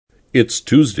It's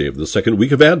Tuesday of the second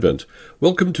week of Advent.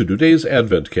 Welcome to today's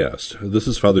ADVENTCAzT. This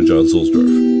is Father John Zulsdorf.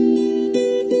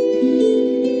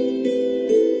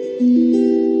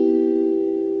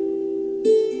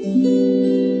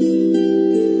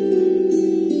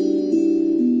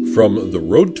 From The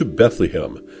Road to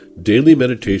Bethlehem, Daily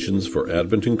Meditations for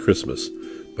Advent and Christmas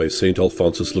by St.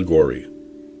 Alphonsus Liguori.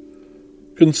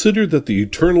 Consider that the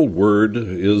eternal Word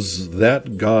is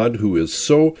that God who is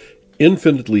so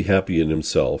infinitely happy in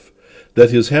himself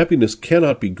that his happiness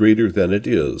cannot be greater than it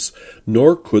is,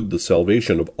 nor could the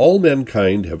salvation of all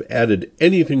mankind have added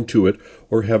anything to it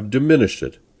or have diminished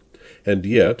it. And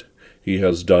yet he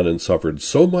has done and suffered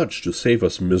so much to save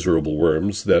us miserable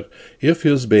worms that if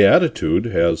his beatitude,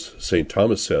 as St.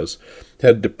 Thomas says,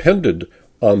 had depended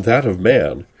on that of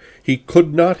man, he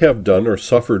could not have done or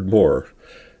suffered more,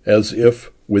 as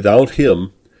if without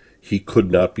him he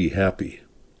could not be happy.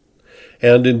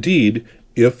 And indeed,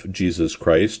 if Jesus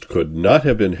Christ could not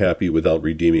have been happy without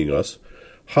redeeming us,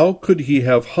 how could he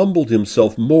have humbled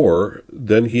himself more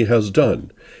than he has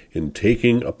done, in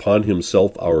taking upon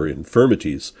himself our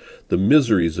infirmities, the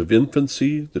miseries of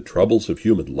infancy, the troubles of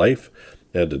human life,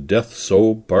 and a death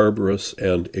so barbarous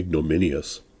and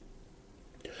ignominious?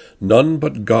 None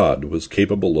but God was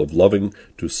capable of loving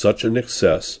to such an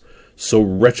excess so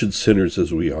wretched sinners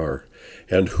as we are,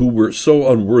 and who were so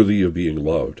unworthy of being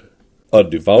loved. A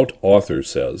devout author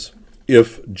says,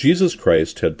 "If Jesus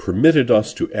Christ had permitted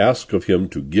us to ask of him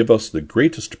to give us the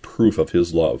greatest proof of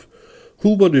his love,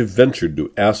 who would have ventured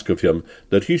to ask of him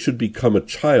that he should become a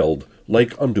child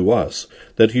like unto us,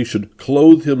 that he should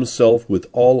clothe himself with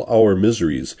all our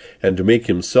miseries, and to make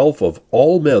himself of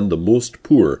all men the most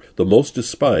poor, the most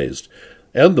despised,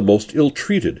 and the most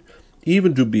ill-treated,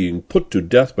 even to being put to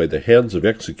death by the hands of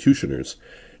executioners,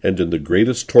 and in the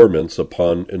greatest torments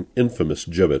upon an infamous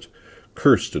gibbet,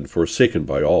 cursed and forsaken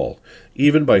by all,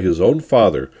 even by his own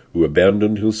Father, who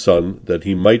abandoned his Son, that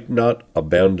he might not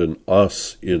abandon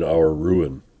us in our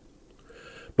ruin.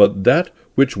 But that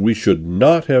which we should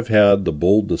not have had the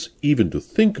boldness even to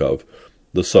think of,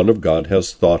 the Son of God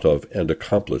has thought of and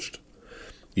accomplished.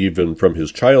 Even from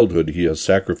his childhood he has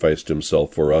sacrificed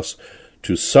himself for us,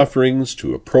 to sufferings,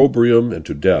 to opprobrium, and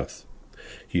to death.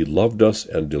 He loved us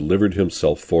and delivered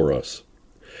himself for us.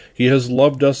 He has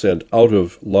loved us, and out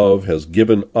of love has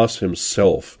given us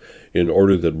himself, in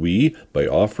order that we, by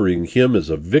offering him as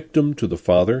a victim to the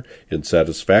Father, in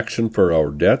satisfaction for our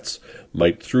debts,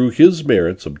 might through his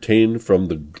merits obtain from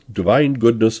the divine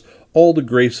goodness all the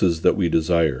graces that we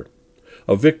desire.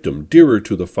 A victim dearer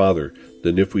to the Father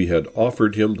than if we had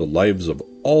offered him the lives of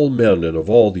all men and of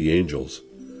all the angels.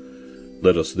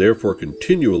 Let us therefore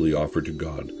continually offer to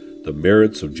God the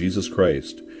merits of Jesus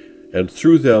Christ, and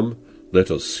through them let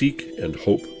us seek and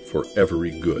hope for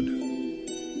every good.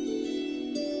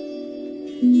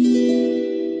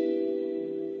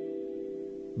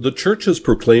 The Church has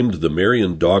proclaimed the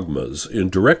Marian Dogmas in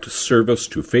direct service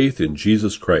to faith in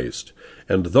Jesus Christ,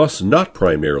 and thus not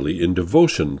primarily in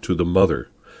devotion to the Mother.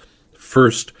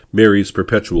 First, Mary's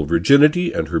perpetual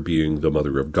virginity and her being the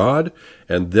Mother of God,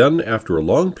 and then, after a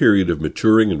long period of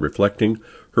maturing and reflecting,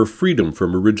 her freedom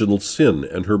from original sin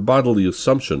and her bodily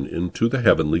assumption into the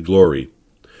heavenly glory.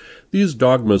 These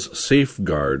dogmas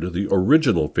safeguard the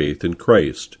original faith in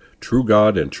Christ, true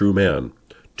God and true man,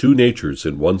 two natures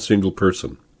in one single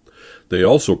person. They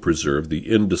also preserve the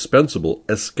indispensable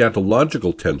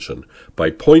eschatological tension by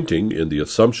pointing, in the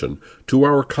Assumption, to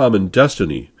our common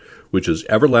destiny, which is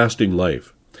everlasting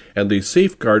life, and they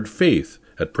safeguard faith,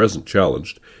 at present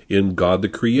challenged, in God the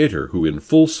Creator, who in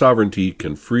full sovereignty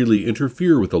can freely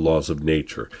interfere with the laws of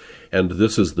nature, and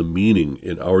this is the meaning,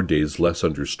 in our days less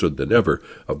understood than ever,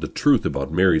 of the truth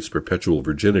about Mary's perpetual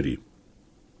virginity.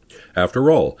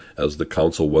 After all, as the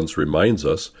Council once reminds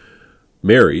us,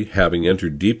 Mary, having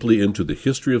entered deeply into the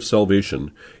history of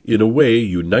salvation, in a way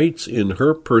unites in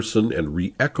her person and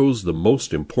re-echoes the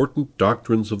most important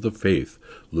doctrines of the faith,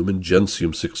 Lumen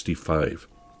Gentium 65.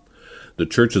 The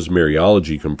Church's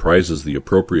Mariology comprises the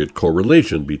appropriate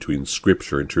correlation between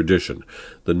Scripture and tradition,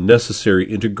 the necessary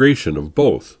integration of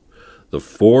both. The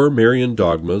 4 Marian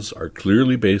dogmas are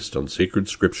clearly based on sacred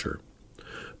Scripture.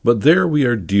 But there we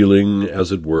are dealing,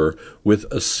 as it were, with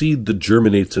a seed that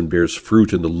germinates and bears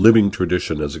fruit in the living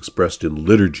tradition as expressed in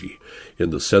liturgy, in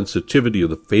the sensitivity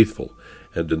of the faithful,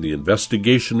 and in the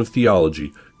investigation of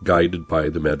theology guided by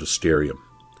the magisterium.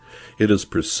 It is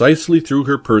precisely through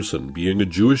her person, being a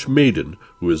Jewish maiden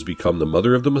who has become the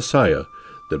mother of the Messiah,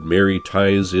 that Mary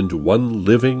ties into one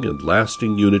living and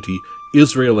lasting unity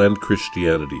Israel and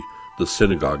Christianity, the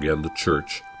synagogue and the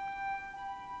church.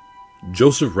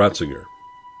 Joseph Ratzinger.